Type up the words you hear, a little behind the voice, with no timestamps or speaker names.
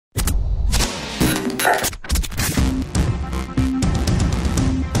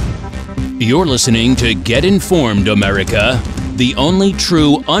You're listening to Get Informed, America, the only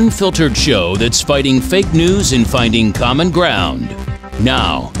true unfiltered show that's fighting fake news and finding common ground.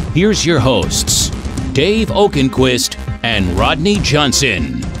 Now, here's your hosts, Dave Oakenquist and Rodney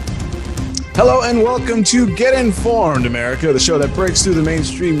Johnson. Hello and welcome to Get Informed, America, the show that breaks through the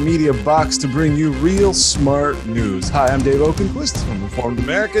mainstream media box to bring you real smart news. Hi, I'm Dave Oakenquist from Informed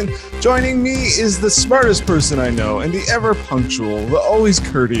American. Joining me is the smartest person I know and the ever punctual, the always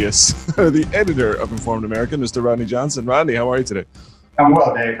courteous, the editor of Informed American, Mr. Rodney Johnson. Rodney, how are you today? I'm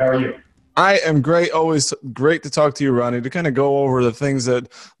well, Dave. How are you? I am great. Always great to talk to you, Rodney, to kind of go over the things that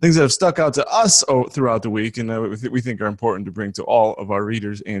have stuck out to us throughout the week and we think are important to bring to all of our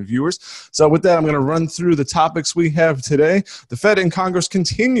readers and viewers. So with that, I'm going to run through the topics we have today. The Fed and Congress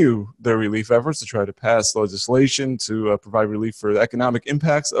continue their relief efforts to try to pass legislation to provide relief for the economic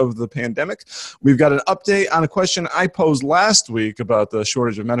impacts of the pandemic. We've got an update on a question I posed last week about the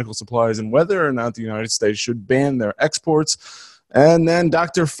shortage of medical supplies and whether or not the United States should ban their exports. And then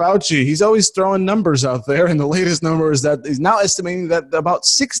Dr. Fauci, he's always throwing numbers out there, and the latest number is that he's now estimating that about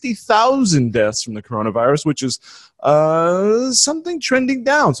 60,000 deaths from the coronavirus, which is something trending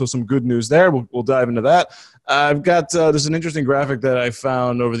down. So some good news there. We'll dive into that. I've got there's an interesting graphic that I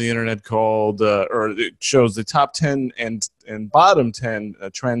found over the internet called, or it shows the top 10 and bottom 10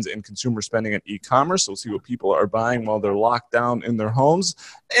 trends in consumer spending and e-commerce. So we'll see what people are buying while they're locked down in their homes.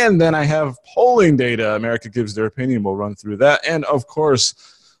 And then I have polling data. America gives their opinion. We'll run through that. And of course,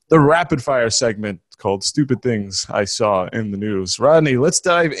 the rapid fire segment called Stupid Things I Saw in the News. Rodney, let's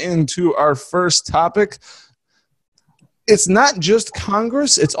dive into our first topic. It's not just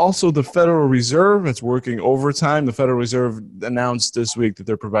Congress, it's also the Federal Reserve. It's working overtime. The Federal Reserve announced this week that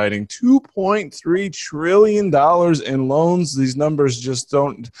they're providing $2.3 trillion in loans. These numbers just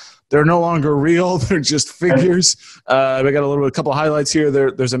they're no longer real. They're just figures. We got a couple of highlights here.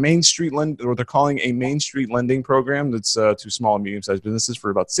 There's a Main Street what they're calling a Main Street lending program that's to small and medium-sized businesses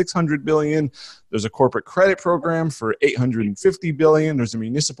for about $600 billion. There's a corporate credit program for $850 billion. There's a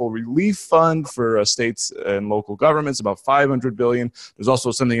municipal relief fund for states and local governments, about $500 billion. There's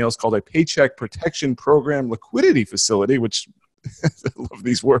also something else called a Paycheck Protection Program liquidity facility, which I love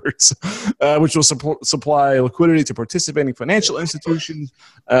these words, which will supply liquidity to participating financial institutions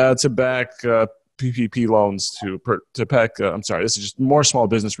to back PPP loans to back. This is just more small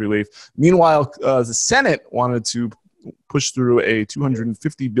business relief. Meanwhile, the Senate wanted to push through a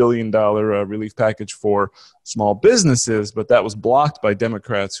 $250 billion relief package for small businesses, but that was blocked by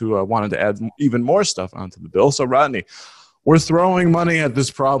Democrats who wanted to add even more stuff onto the bill. So, Rodney, we're throwing money at this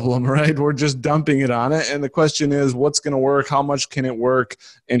problem, right? We're just dumping it on it. And the question is, what's going to work? How much can it work?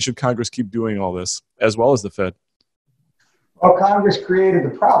 And should Congress keep doing all this, as well as the Fed? Well, Congress created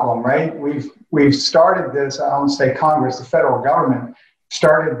the problem, right? We've started this, I don't say Congress, the federal government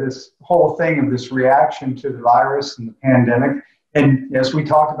started this whole thing of this reaction to the virus and the pandemic. And as we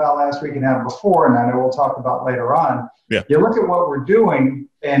talked about last week and have before, and I know we'll talk about later on, You look at what we're doing,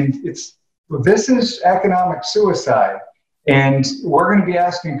 and this is economic suicide. And we're going to be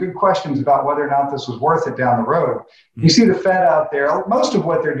asking good questions about whether or not this was worth it down the road. You see the Fed out there, most of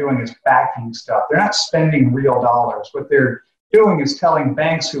what they're doing is backing stuff. They're not spending real dollars. What they're doing is telling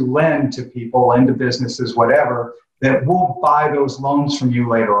banks who lend to people, lend to businesses, whatever, that we'll buy those loans from you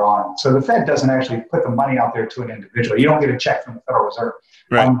later on. So the Fed doesn't actually put the money out there to an individual. You don't get a check from the Federal Reserve.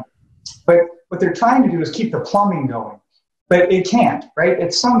 Right. But what they're trying to do is keep the plumbing going. But it can't, right?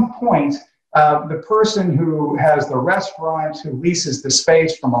 At some point, the person who has the restaurant, who leases the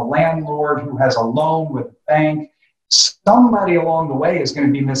space from a landlord, who has a loan with a bank, somebody along the way is going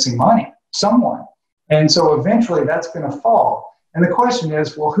to be missing money, someone. And so eventually that's going to fall. And the question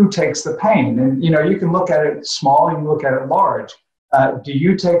is, well, who takes the pain? And, you can look at it small and you look at it large. Do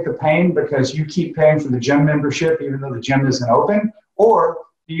you take the pain because you keep paying for the gym membership even though the gym isn't open? Or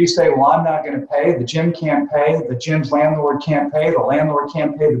do you say, well, I'm not going to pay, the gym can't pay, the gym's landlord can't pay, the landlord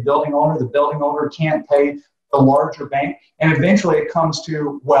can't pay the building owner can't pay the larger bank, and eventually it comes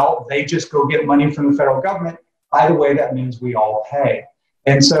to, well, they just go get money from the federal government. Either way, that means we all pay.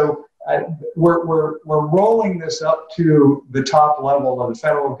 And so we're rolling this up to the top level of the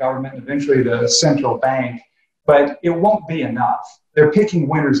federal government and eventually the central bank, but it won't be enough. They're picking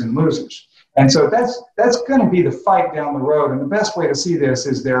winners and losers. And so that's going to be the fight down the road. And the best way to see this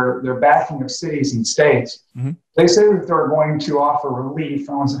is their backing of cities and states. Mm-hmm. They say that they're going to offer relief,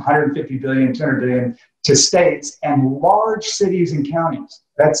 almost $150 billion, $200 billion to states and large cities and counties.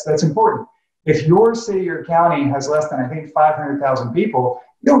 That's important. If your city or county has less than, I think, 500,000 people,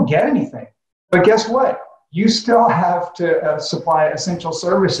 you don't get anything. But guess what? You still have to supply essential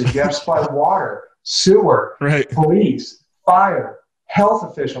services. You have to supply water, sewer, right, police, fire, health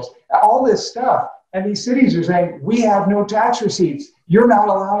officials, all this stuff. And these cities are saying, we have no tax receipts. You're not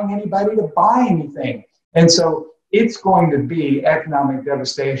allowing anybody to buy anything. And so it's going to be economic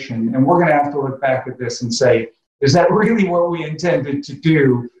devastation. And we're going to have to look back at this and say, is that really what we intended to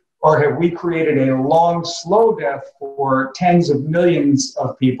do? Or have we created a long, slow death for tens of millions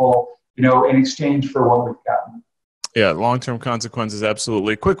of people, in exchange for what we've gotten? Yeah, long-term consequences,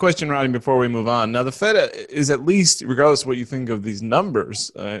 absolutely. Quick question, Rodney, before we move on. Now, the Fed is at least, regardless of what you think of these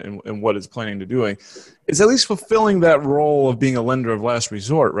numbers and what it's planning to doing, it's at least fulfilling that role of being a lender of last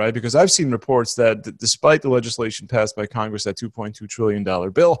resort, right? Because I've seen reports that despite the legislation passed by Congress, that $2.2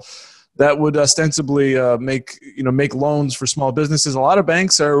 trillion bill, that would ostensibly make loans for small businesses. A lot of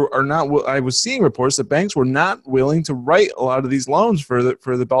banks are not. I was seeing reports that banks were not willing to write a lot of these loans for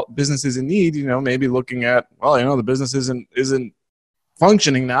the businesses in need. Maybe looking at, the business isn't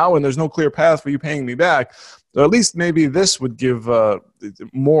functioning now, and there's no clear path for you paying me back. So at least maybe this would give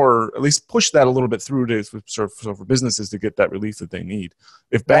more, at least push that a little bit through so for businesses to get that relief that they need.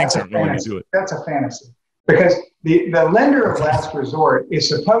 If banks aren't willing to do it, that's a fantasy. Because the lender of last resort is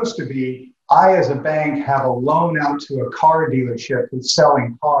supposed to be, I as a bank have a loan out to a car dealership who's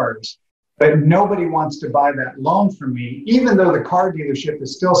selling cars, but nobody wants to buy that loan from me, even though the car dealership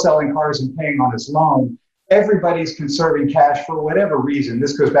is still selling cars and paying on his loan. Everybody's conserving cash for whatever reason.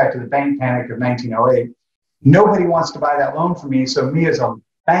 This goes back to the bank panic of 1908. Nobody wants to buy that loan from me, so me as a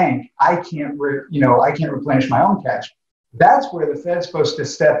bank, I can't replenish my own cash. That's where the Fed's supposed to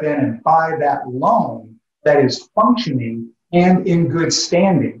step in and buy that loan that is functioning and in good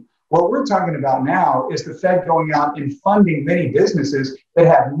standing. What we're talking about now is the Fed going out and funding many businesses that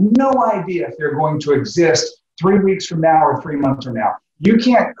have no idea if they're going to exist 3 weeks from now or 3 months from now. You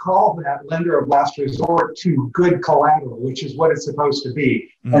can't call that lender of last resort to good collateral, which is what it's supposed to be.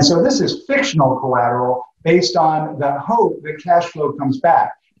 Mm-hmm. And so this is fictional collateral based on the hope that cash flow comes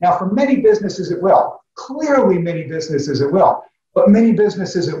back. Now, for many businesses, it will. Clearly, many businesses, it will. But many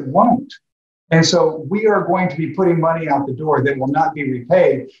businesses, it won't. And so we are going to be putting money out the door that will not be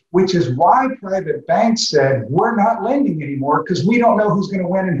repaid, which is why private banks said, we're not lending anymore because we don't know who's going to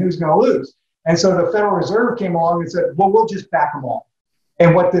win and who's going to lose. And so the Federal Reserve came along and said, well, we'll just back them all.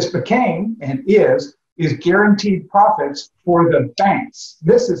 And what this became and is guaranteed profits for the banks.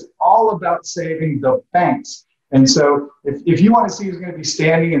 This is all about saving the banks. And so if you want to see who's going to be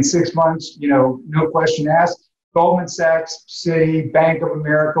standing in 6 months, no question asked, Goldman Sachs, Citi, Bank of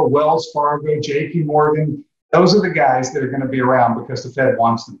America, Wells Fargo, JP Morgan, those are the guys that are going to be around because the Fed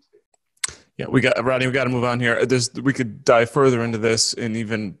wants them to be. Yeah, Rodney, we got to move on here. We could dive further into this, and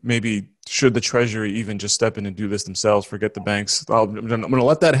even maybe should the Treasury even just step in and do this themselves, forget the banks. I'm going to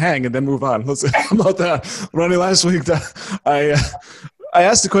let that hang and then move on. Let's how about that. Rodney, last week I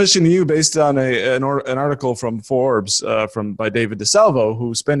asked a question to you based on an article from Forbes by David DeSalvo,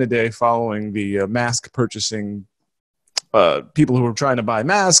 who spent a day following the mask purchasing people who were trying to buy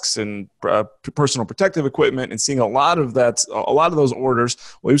masks and personal protective equipment, and seeing a lot of those orders.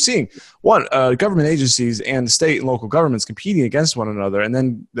 Well, you're seeing government agencies and state and local governments competing against one another, and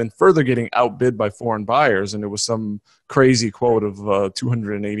then further getting outbid by foreign buyers. And there was some crazy quote of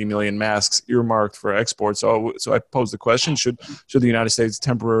 280 million masks earmarked for export. So I posed the question: Should the United States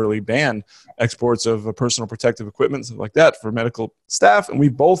temporarily ban exports of personal protective equipment, stuff like that, for medical staff? And we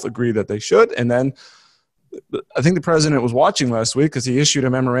both agree that they should. And then I think the president was watching last week because he issued a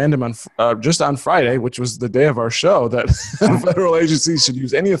memorandum just on Friday, which was the day of our show, that federal agencies should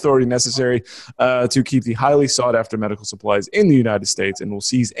use any authority necessary to keep the highly sought-after medical supplies in the United States, and will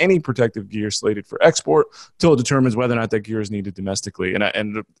seize any protective gear slated for export until it determines whether or not that gear is needed domestically.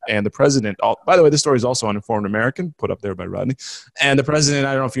 And the president, by the way, this story is also on Informed American, put up there by Rodney. And the president,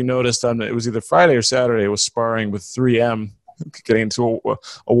 I don't know if you noticed, it was either Friday or Saturday, was sparring with 3M, getting into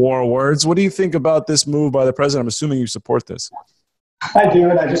a war of words. What do you think about this move by the president? I'm assuming you support this. I do,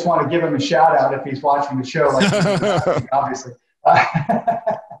 and I just want to give him a shout out if he's watching the show, obviously.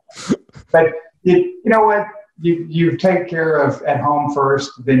 But you know what? You take care of at home first,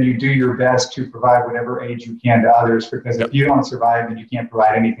 then you do your best to provide whatever aid you can to others, because if you don't survive, then you can't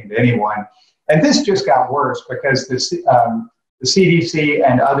provide anything to anyone. And this just got worse because the CDC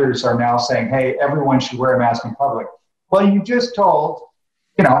and others are now saying, hey, everyone should wear a mask in public. Well, you just told,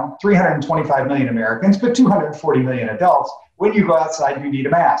 325 million Americans, but 240 million adults, when you go outside, you need a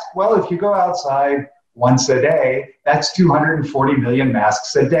mask. Well, if you go outside once a day, that's 240 million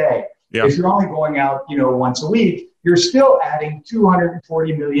masks a day. Yep. If you're only going out, once a week, you're still adding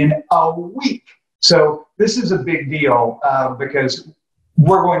 240 million a week. So this is a big deal because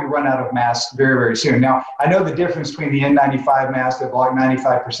we're going to run out of masks very, very soon. Now, I know the difference between the N95 masks that block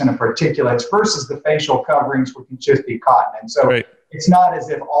 95% of particulates versus the facial coverings, which can just be cotton. And so it's not as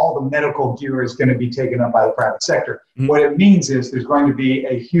if all the medical gear is going to be taken up by the private sector. What it means is there's going to be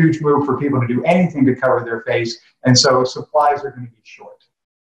a huge move for people to do anything to cover their face. And so supplies are going to be short.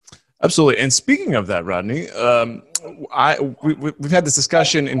 Absolutely. And speaking of that, Rodney, we've had this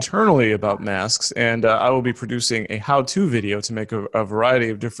discussion internally about masks, and I will be producing a how-to video to make a variety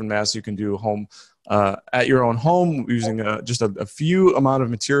of different masks you can do home at your own home using just a few amount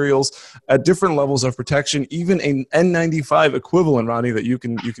of materials at different levels of protection, even an N95 equivalent, Rodney, that you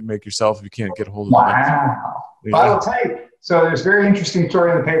can make yourself if you can't get a hold of it. Wow. Yeah. I will tell you. So there's a very interesting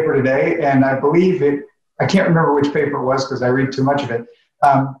story in the paper today, and I believe I can't remember which paper it was because I read too much of it.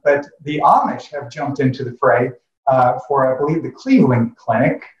 But the Amish have jumped into the fray for, I believe, the Cleveland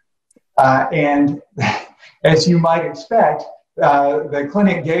Clinic. And as you might expect, the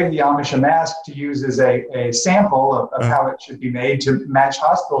clinic gave the Amish a mask to use as a sample of how it should be made to match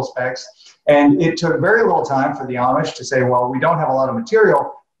hospital specs. And it took very little time for the Amish to say, well, we don't have a lot of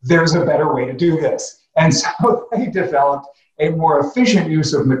material. There's a better way to do this. And so they developed a more efficient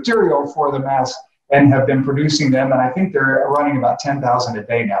use of material for the mask and have been producing them. And I think they're running about 10,000 a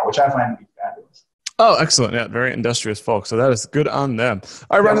day now, which I find to be fabulous. Oh, excellent. Yeah, very industrious folks. So that is good on them.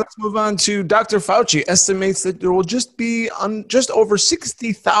 All right, Ronnie, let's move on to Dr. Fauci estimates that there will just be just over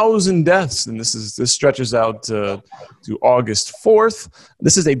 60,000 deaths. And this stretches out to August 4th.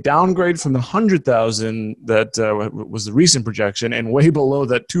 This is a downgrade from the 100,000 that was the recent projection and way below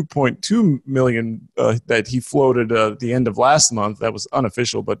that 2.2 million that he floated at the end of last month. That was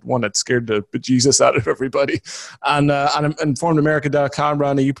unofficial, but one that scared the bejesus out of everybody. On informedamerica.com,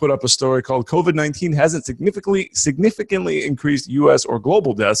 Ronnie, you put up a story called COVID-19 hasn't significantly increased U.S. or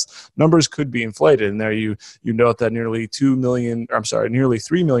global deaths. Numbers could be inflated. And there you note that nearly 3 million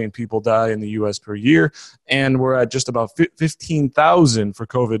people die in the U.S. per year. And we're at just about 15,000 for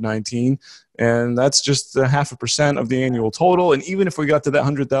COVID-19. And that's just 0.5% of the annual total. And even if we got to that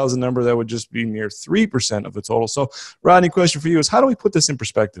 100,000 number, that would just be near 3% of the total. So, Rodney, question for you is, how do we put this in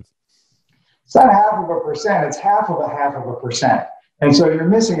perspective? It's not 0.5%. It's 0.5%. And so you're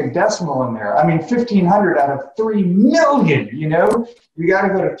missing a decimal in there. I mean, 1,500 out of 3 million, you got to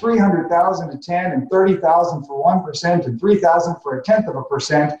go to 300,000 to 10 and 30,000 for 1% and 3,000 for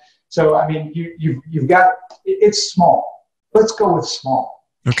 0.1%. So, I mean, you've got, it's small. Let's go with small.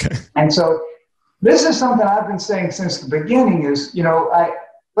 Okay. And so this is something I've been saying since the beginning is,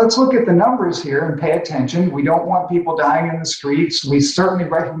 let's look at the numbers here and pay attention. We don't want people dying in the streets. We certainly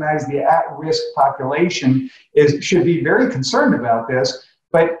recognize the at-risk population should be very concerned about this,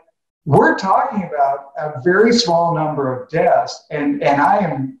 but we're talking about a very small number of deaths, and I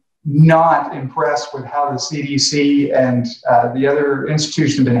am not impressed with how the CDC and the other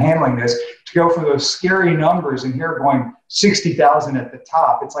institutions have been handling this to go for those scary numbers and here going 60,000 at the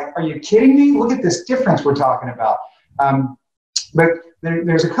top. It's like, are you kidding me? Look at this difference we're talking about. But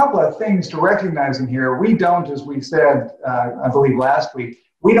there's a couple of things to recognize in here. We don't, as we said, I believe last week,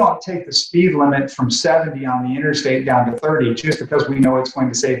 we don't take the speed limit from 70 on the interstate down to 30 just because we know it's going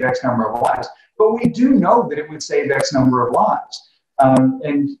to save X number of lives. But we do know that it would save X number of lives.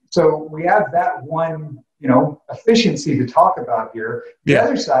 And so we have that one, efficiency to talk about here. The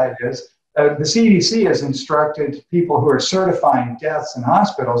other side is the CDC has instructed people who are certifying deaths in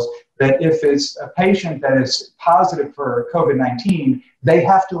hospitals that if it's a patient that is positive for COVID-19, they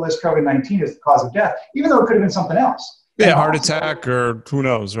have to list COVID-19 as the cause of death, even though it could have been something else. Yeah, heart attack or who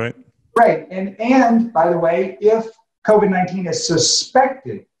knows, right? Right. And by the way, if COVID-19 is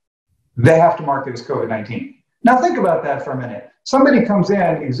suspected, they have to mark it as COVID-19. Now think about that for a minute. Somebody comes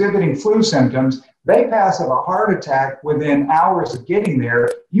in exhibiting flu symptoms, they pass of a heart attack within hours of getting there.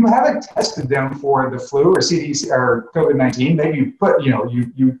 You haven't tested them for the flu or CDC or COVID-19. Maybe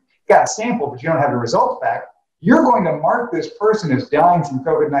you got a sample, but you don't have the results back. You're going to mark this person as dying from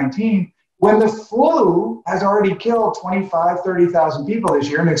COVID-19 when the flu has already killed 25, 30,000 people this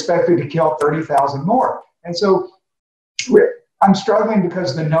year and expected to kill 30,000 more. And so I'm struggling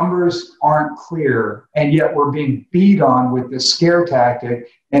because the numbers aren't clear, and yet we're being beat on with this scare tactic.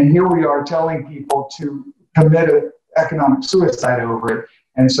 And here we are telling people to commit an economic suicide over it.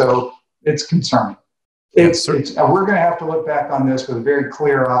 And so it's concerning. We're going to have to look back on this with a very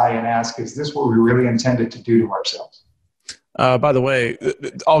clear eye and ask, is this what we really intended to do to ourselves? By the way,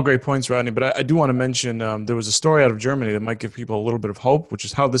 all great points, Rodney, but I do want to mention there was a story out of Germany that might give people a little bit of hope, which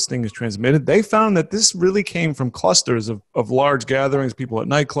is how this thing is transmitted. They found that this really came from clusters of large gatherings, people at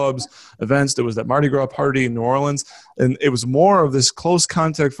nightclubs, events. There was that Mardi Gras party in New Orleans, and it was more of this close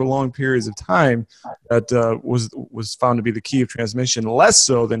contact for long periods of time that was found to be the key of transmission, less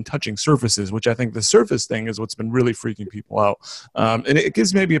so than touching surfaces, which I think the surface thing is what's been really freaking people out. And it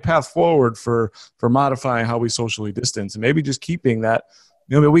gives maybe a path forward for modifying how we socially distance, and maybe just keeping that,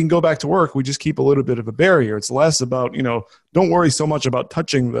 we can go back to work. We just keep a little bit of a barrier. It's less about, don't worry so much about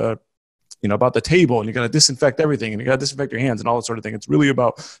touching about the table, and you got to disinfect everything, and you got to disinfect your hands and all that sort of thing. It's really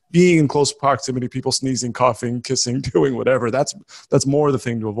about being in close proximity, people sneezing, coughing, kissing, doing whatever. That's more the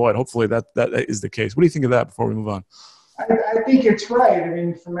thing to avoid. Hopefully that is the case. What do you think of that before we move on? I think it's right. I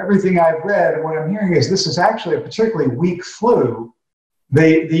mean, from everything I've read, and what I'm hearing is this is actually a particularly weak flu.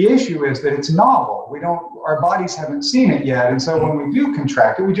 The issue is that it's novel. Our bodies haven't seen it yet. And so when we do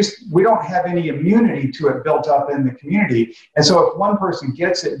contract it, we don't have any immunity to it built up in the community. And so if one person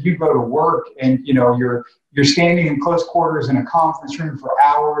gets it, you go to work and, you're standing in close quarters in a conference room for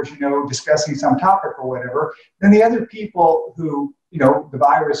hours, discussing some topic or whatever, then the other people who, the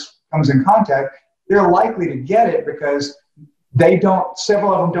virus comes in contact, they're likely to get it because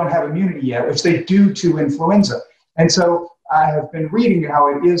several of them don't have immunity yet, which they do to influenza. And so I have been reading how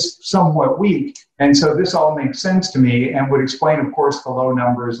it is somewhat weak, and so this all makes sense to me and would explain, of course, the low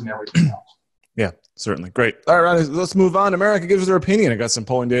numbers and everything else. Yeah, certainly. Great. All right, let's move on. America gives their opinion. I got some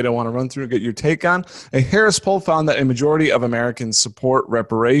polling data I want to run through and get your take on. A Harris poll found that a majority of Americans support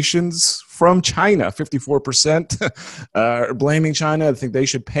reparations from China. 54% are blaming China. I think they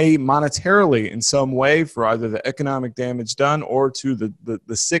should pay monetarily in some way for either the economic damage done or to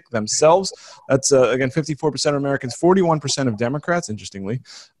the sick themselves. That's, again, 54% of Americans, 41% of Democrats, interestingly.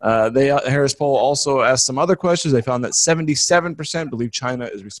 The Harris poll also asked some other questions. They found that 77% believe China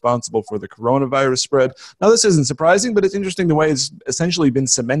is responsible for the coronavirus spread. Now, this isn't surprising, but it's interesting the way it's essentially been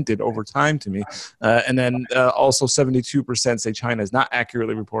cemented over time to me. And then also 72% say China is not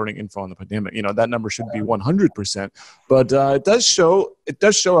accurately reporting info on the pandemic. That number should be 100%. But it does show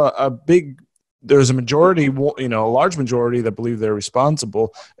there's a majority, a large majority that believe they're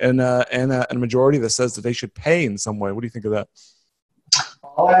responsible, and a majority that says that they should pay in some way. What do you think of that?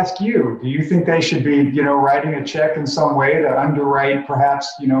 I'll ask you, do you think they should be, writing a check in some way to underwrite perhaps,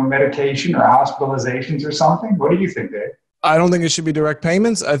 medication or hospitalizations or something? What do you think, Dave? I don't think it should be direct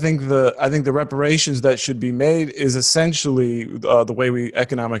payments. I think the reparations that should be made is essentially the way we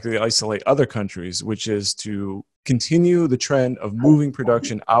economically isolate other countries, which is to continue the trend of moving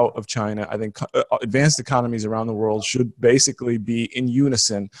production out of China. I think advanced economies around the world should basically be in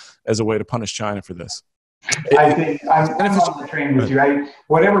unison as a way to punish China for this. I think I'm on the train with you.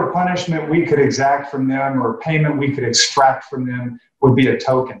 Whatever punishment we could exact from them or payment we could extract from them would be a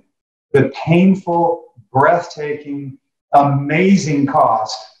token. The painful, breathtaking, amazing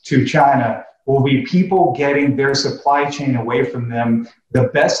cost to China will be people getting their supply chain away from them the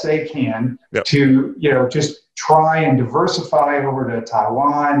best they can to, just try and diversify over to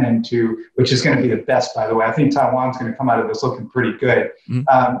Taiwan which is going to be the best, by the way. I think Taiwan's going to come out of this looking pretty good.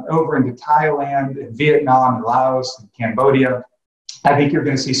 Over into Thailand, and Vietnam, and Laos, and Cambodia. I think you're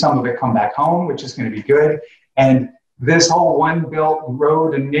going to see some of it come back home, which is going to be good. And this whole One Belt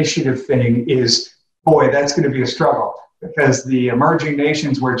Road Initiative thing that's going to be a struggle. Because the emerging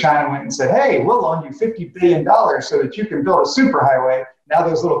nations where China went and said, hey, we'll loan you $50 billion so that you can build a superhighway. Now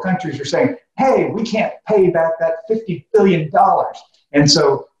those little countries are saying, hey, we can't pay back that $50 billion. And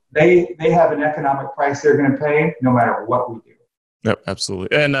so they have an economic price they're going to pay no matter what we do. Yep,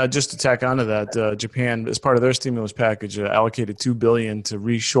 absolutely. And just to tack onto that, Japan, as part of their stimulus package, allocated $2 billion to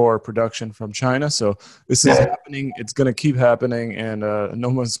reshore production from China. So this is happening. It's going to keep happening, and no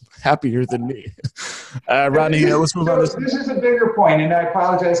one's happier than me. Rodney, let's move on. This is a bigger point, and I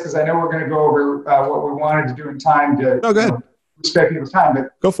apologize because I know we're going to go over what we wanted to do in time to respect people's time.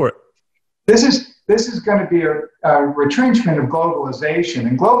 But go for it. This is going to be a retrenchment of globalization,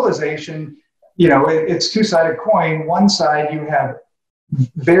 and globalization. It's two-sided coin. One side, you have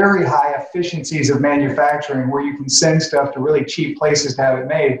very high efficiencies of manufacturing where you can send stuff to really cheap places to have it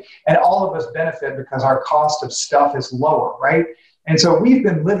made. And all of us benefit because our cost of stuff is lower, right? And so we've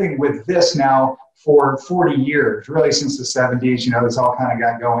been living with this now for 40 years, really since the 70s, this all kind of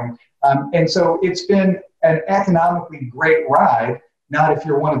got going. And so it's been an economically great ride, not if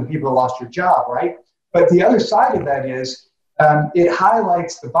you're one of the people that lost your job, right? But the other side of that is, it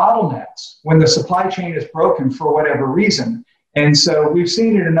highlights the bottlenecks when the supply chain is broken for whatever reason. And so we've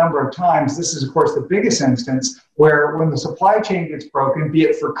seen it a number of times. This is, of course, the biggest instance where when the supply chain gets broken, be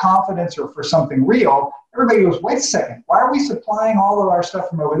it for confidence or for something real, everybody goes, wait a second, why are we supplying all of our stuff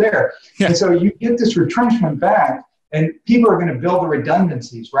from over there? Yeah. And so you get this retrenchment back, and people are going to build the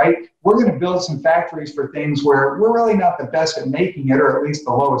redundancies, right? We're going to build some factories for things where we're really not the best at making it, or at least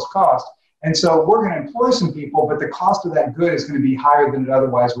the lowest cost. And so we're going to employ some people, but the cost of that good is going to be higher than it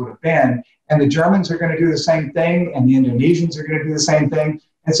otherwise would have been. And the Germans are going to do the same thing, and the Indonesians are going to do the same thing.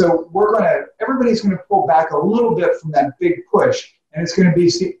 And so everybody's going to pull back a little bit from that big push. And it's going to be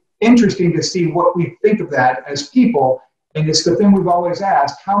interesting to see what we think of that as people. And it's the thing we've always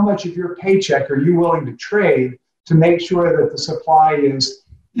asked: how much of your paycheck are you willing to trade to make sure that the supply is,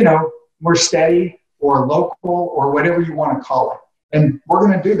 more steady or local or whatever you want to call it? And we're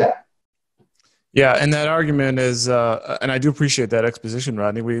going to do that. Yeah, and that argument is, and I do appreciate that exposition,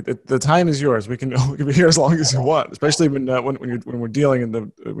 Rodney. The time is yours. We can be here as long as you want, especially when we're dealing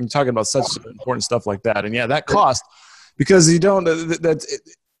when you're talking about such important stuff like that. And yeah, that cost, because you don't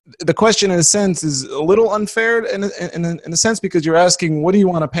the question in a sense is a little unfair in a sense, because you're asking, what do you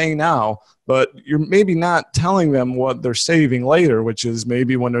want to pay now? But you're maybe not telling them what they're saving later, which is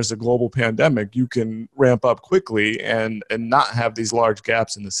maybe when there's a global pandemic, you can ramp up quickly and not have these large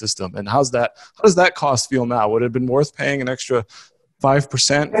gaps in the system. And how does that cost feel now? Would it have been worth paying an extra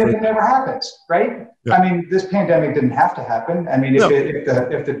 5%? And it never happens, right? Yeah. I mean, this pandemic didn't have to happen. I mean, if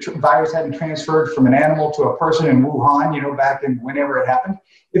the virus hadn't transferred from an animal to a person in Wuhan, back in whenever it happened,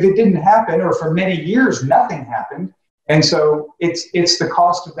 if it didn't happen, or for many years nothing happened, and so it's the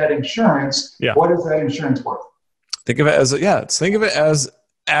cost of that insurance. Yeah. What is that insurance worth? Think of it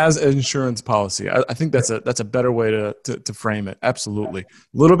as an insurance policy. I think that's a better way to frame it. Absolutely. A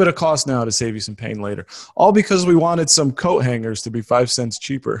little bit of cost now to save you some pain later. All because we wanted some coat hangers to be 5 cents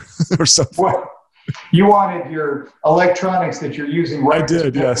cheaper or something. Well, you wanted your electronics that you're using right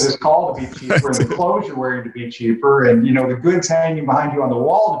this call to be cheaper, and the clothes you're wearing to be cheaper, and the goods hanging behind you on the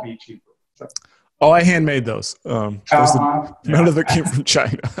wall to be cheaper. So. Oh, I handmade those. None of it came from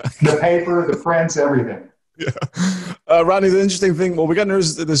China. The paper, the prints, everything. Yeah. Rodney, the interesting thing, we got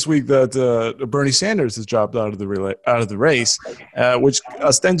news this week that Bernie Sanders has dropped out of the race, which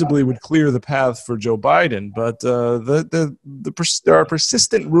ostensibly would clear the path for Joe Biden. But there are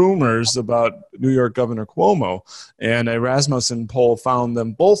persistent rumors about New York Governor Cuomo, and a Rasmussen poll found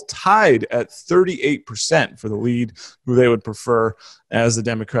them both tied at 38% for the lead, who they would prefer as the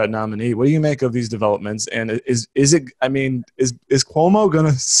Democrat nominee. What do you make of these developments? And is Cuomo going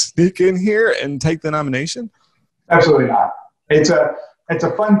to sneak in here and take the nomination? Absolutely not. It's a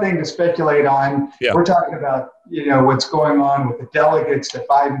fun thing to speculate on. Yeah. We're talking about what's going on with the delegates that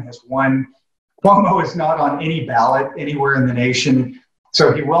Biden has won. Cuomo is not on any ballot anywhere in the nation,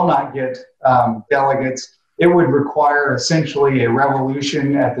 so he will not get delegates. It would require essentially a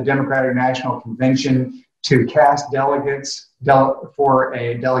revolution at the Democratic National Convention to cast delegates for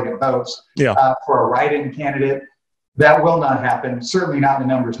a delegate votes for a write-in candidate. That will not happen, certainly not in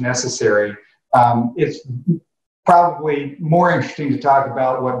the numbers necessary. It's probably more interesting to talk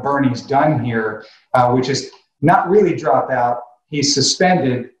about what Bernie's done here, which is not really drop out. He's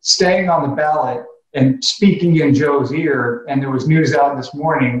suspended, staying on the ballot and speaking in Joe's ear. And there was news out this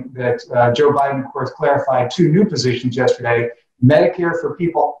morning that Joe Biden, of course, clarified 2 new positions yesterday: Medicare for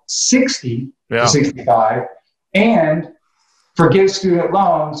people 60 to 65, and forgive student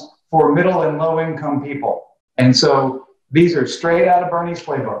loans for middle and low income people. And so these are straight out of Bernie's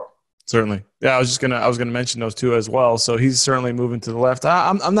playbook. Certainly. Yeah, I was gonna mention those 2 as well. So he's certainly moving to the left.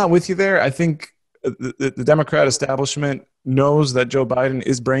 I'm not with you there. I think the Democrat establishment knows that Joe Biden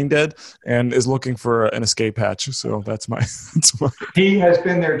is brain dead and is looking for an escape hatch. So that's my. He has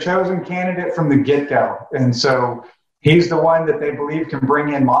been their chosen candidate from the get-go, and so he's the one that they believe can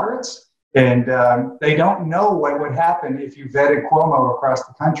bring in moderates. And they don't know what would happen if you vetted Cuomo across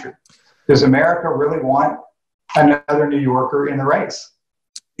the country. Does America really want another New Yorker in the race?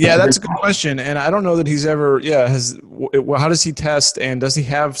 Yeah, that's a good question, and I don't know that he's ever. How does he test, and does he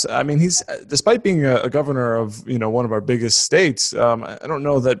have? I mean, he's despite being a governor of one of our biggest states. I don't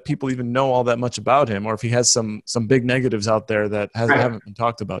know that people even know all that much about him, or if he has some big negatives out there that haven't been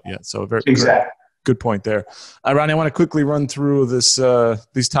talked about yet. So very good point there. Ronnie, I want to quickly run through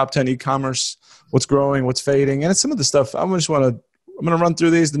these top 10 e-commerce. What's growing, what's fading, and it's some of the stuff I'm going to run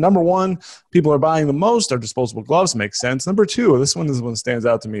through these. The number 1 people are buying the most are disposable gloves. Makes sense. Number 2, this one is the one that stands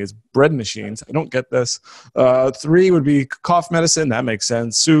out to me, is bread machines. I don't get this. 3 would be cough medicine. That makes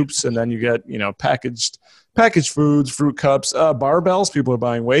sense. Soups, and then you get packaged foods, fruit cups, barbells. People are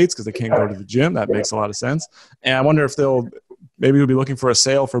buying weights because they can't go to the gym. That makes a lot of sense. And I wonder if we'll be looking for a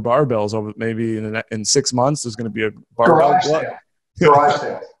sale for barbells over maybe in 6 months. There's going to be a barbell garage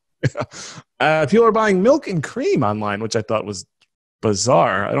sale. Yeah. People are buying milk and cream online, which I thought was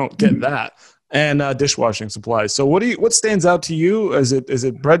bizarre. I don't get that. And dishwashing supplies. So what stands out to you? Is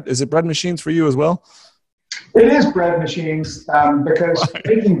it bread machines for you as well? It is bread machines because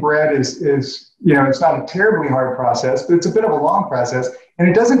making bread is it's not a terribly hard process, but it's a bit of a long process, and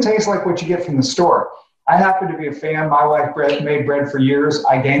it doesn't taste like what you get from the store. I happen to be a fan. My wife made bread for years.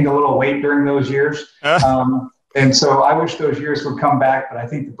 I gained a little weight during those years. And so I wish those years would come back, but I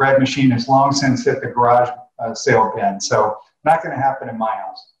think the bread machine has long since hit the garage sale bin. So not going to happen in my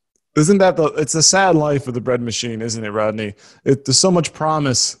house. Isn't that it's a sad life of the bread machine, isn't it, Rodney? There's so much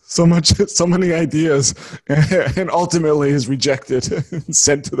promise, so many ideas, and ultimately is rejected and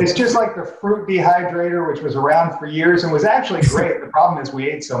sent to the. It's just like the fruit dehydrator, which was around for years and was actually great. The problem is we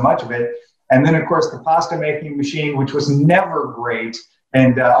ate so much of it. And then, of course, the pasta making machine, which was never great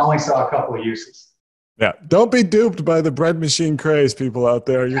and only saw a couple of uses. Yeah, don't be duped by the bread machine craze, people out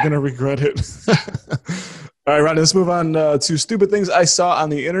there. You're going to regret it. All right, Rodney, let's move on to stupid things I saw on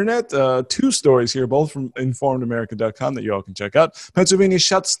the internet. Two stories here, both from informedamerica.com that you all can check out. Pennsylvania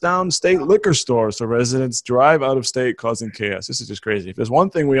shuts down state liquor stores so residents drive out of state, causing chaos. This is just crazy. If there's one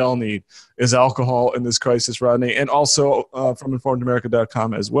thing we all need is alcohol in this crisis, Rodney, and also from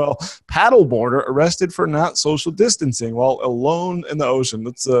informedamerica.com as well. Paddleboarder arrested for not social distancing while alone in the ocean.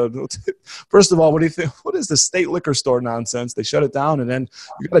 Let's first of all, what do you think? What is the state liquor store nonsense? They shut it down, and then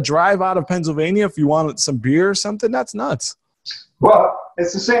you got to drive out of Pennsylvania if you want some beer or something. That's nuts. Well,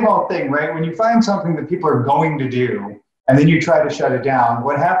 it's the same old thing, right? When you find something that people are going to do and then you try to shut it down,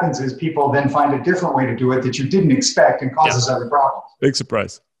 what happens is people then find a different way to do it that you didn't expect and causes other problems. Big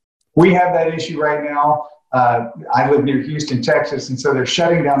surprise. We have that issue right now. I live near Houston, Texas, and so they're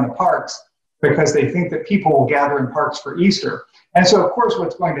shutting down the parks because they think that people will gather in parks for Easter. And so, of course,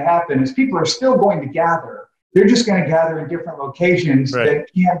 what's going to happen is people are still going to gather. They're just going to gather in different locations that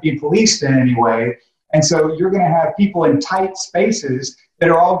can't be policed in any way. And so you're going to have people in tight spaces that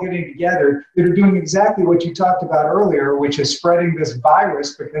are all getting together that are doing exactly what you talked about earlier, which is spreading this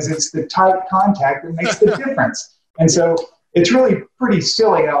virus because it's the tight contact that makes the difference. And so it's really pretty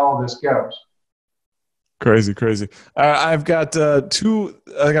silly how all this goes. Crazy. I've got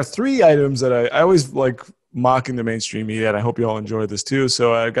three items that I always like mocking the mainstream media, and I hope you all enjoy this too.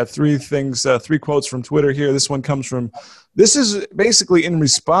 So I've got three quotes from Twitter here. This is basically in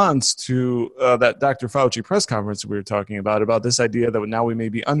response to that Dr. Fauci press conference we were talking about this idea that now we may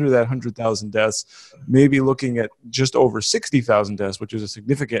be under that 100,000 deaths, maybe looking at just over 60,000 deaths, which is a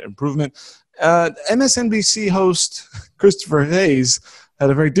significant improvement. MSNBC host Christopher Hayes had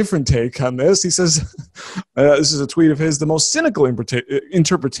a very different take on this. He says, this is a tweet of his, the most cynical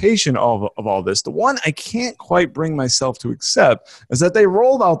interpretation of all this, the one I can't quite bring myself to accept, is that they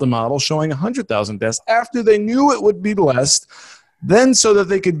rolled out the model showing 100,000 deaths after they knew it would be less, then so that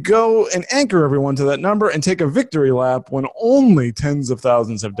they could go and anchor everyone to that number and take a victory lap when only tens of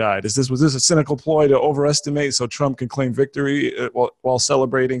thousands have died. Was this a cynical ploy to overestimate so Trump can claim victory while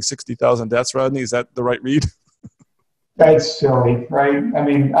celebrating 60,000 deaths, Rodney? Is that the right read? That's silly, right? I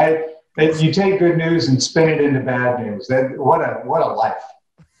mean, you take good news and spin it into bad news. What a life.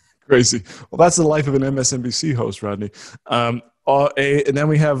 Crazy. Well, that's the life of an MSNBC host, Rodney. And then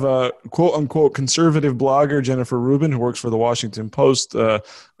we have quote-unquote conservative blogger Jennifer Rubin, who works for the Washington Post,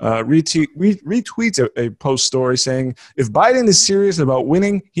 retweets a Post story saying, if Biden is serious about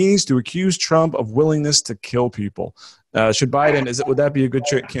winning, he needs to accuse Trump of willingness to kill people. Would that be a good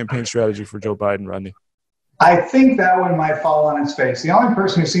campaign strategy for Joe Biden, Rodney? I think that one might fall on its face. The only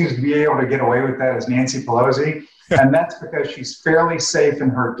person who seems to be able to get away with that is Nancy Pelosi, and that's because she's fairly safe in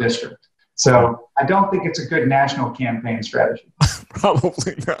her district. So I don't think it's a good national campaign strategy.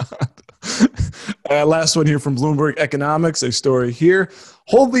 Probably not. Last one here from Bloomberg Economics, a story here.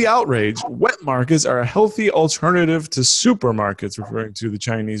 Hold the outrage. Wet markets are a healthy alternative to supermarkets, referring to the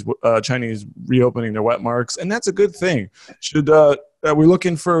Chinese reopening their wet markets, and that's a good thing. We're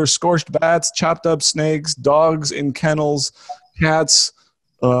looking for scorched bats, chopped up snakes, dogs in kennels, cats,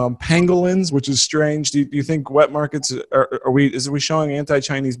 pangolins, which is strange. Do you think wet markets are we showing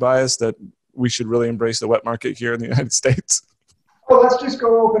anti-Chinese bias that we should really embrace the wet market here in the United States? Well, let's just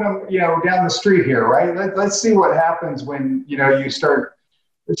go open them, down the street here, right? Let's see what happens when, you start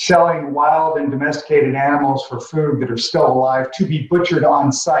selling wild and domesticated animals for food that are still alive to be butchered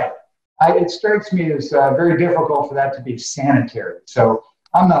on site. It strikes me as very difficult for that to be sanitary. So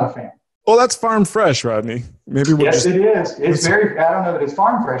I'm not a fan. Well, that's farm fresh, Rodney. It is. It's very, I don't know that it's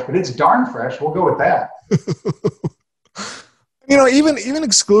farm fresh, but it's darn fresh. We'll go with that. Even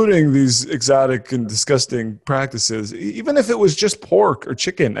excluding these exotic and disgusting practices, even if it was just pork or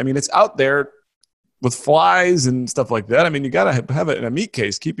chicken, I mean, it's out there. with flies and stuff like that. I mean, you got to have it in a meat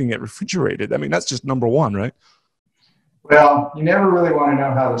case, keeping it refrigerated. I mean, that's just number one, right? Well, you never really want to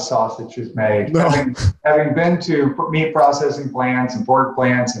know how the sausage is made. No. Having been to meat processing plants and pork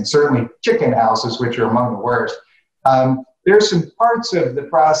plants and certainly chicken houses, which are among the worst, there's some parts of the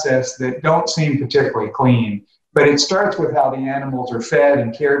process that don't seem particularly clean, but it starts with how the animals are fed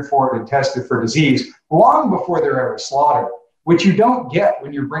and cared for and tested for disease long before they're ever slaughtered, which you don't get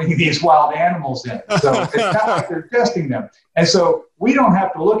when you're bringing these wild animals in. So it's not like they're testing them. And so we don't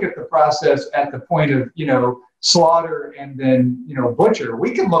have to look at the process at the point of, slaughter and then, butcher.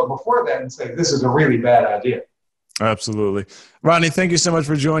 We can look before that and say, this is a really bad idea. Absolutely. Rodney, thank you so much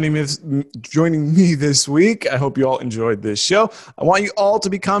for joining me this week. I hope you all enjoyed this show. I want you all to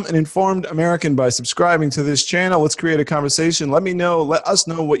become an informed American by subscribing to this channel. Let's create a conversation. Let us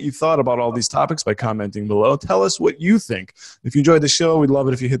know what you thought about all these topics by commenting below. Tell us what you think. If you enjoyed the show, we'd love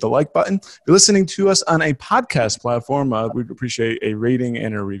it if you hit the like button. If you're listening to us on a podcast platform, we'd appreciate a rating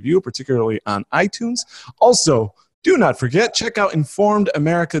and a review, particularly on iTunes. Also, do not forget, check out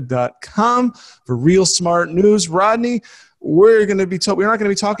informedamerica.com for real smart news. Rodney, we're not going to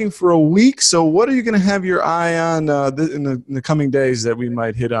be talking for a week. So what are you going to have your eye on in the coming days that we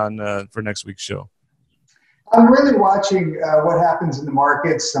might hit on for next week's show? I'm really watching what happens in the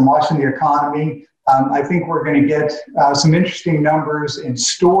markets. I'm watching the economy. I think we're going to get some interesting numbers and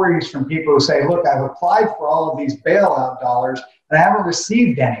stories from people who say, look, I've applied for all of these bailout dollars and I haven't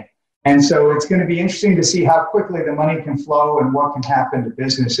received any. And so it's going to be interesting to see how quickly the money can flow and what can happen to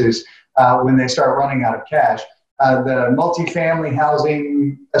businesses when they start running out of cash. The Multifamily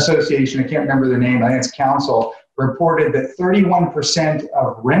Housing Association, I can't remember the name, I think it's council, reported that 31%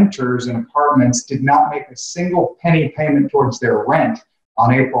 of renters in apartments did not make a single penny payment towards their rent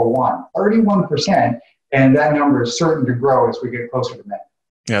on April 1. 31%, and that number is certain to grow as we get closer to May.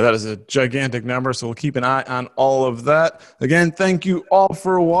 Yeah, that is a gigantic number, so we'll keep an eye on all of that. Again, thank you all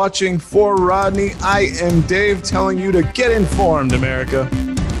for watching. For Rodney, I am Dave, telling you to get informed, America.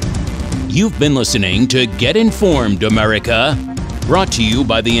 You've been listening to Get Informed, America, brought to you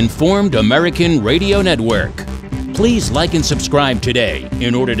by the Informed American Radio Network. Please like and subscribe today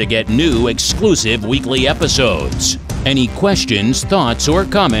in order to get new exclusive weekly episodes. Any questions, thoughts, or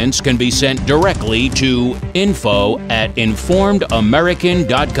comments can be sent directly to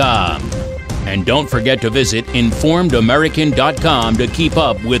info@informedamerican.com. And don't forget to visit informedamerican.com to keep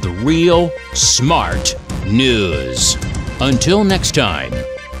up with real, smart news. Until next time,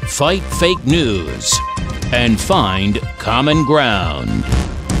 fight fake news and find common ground.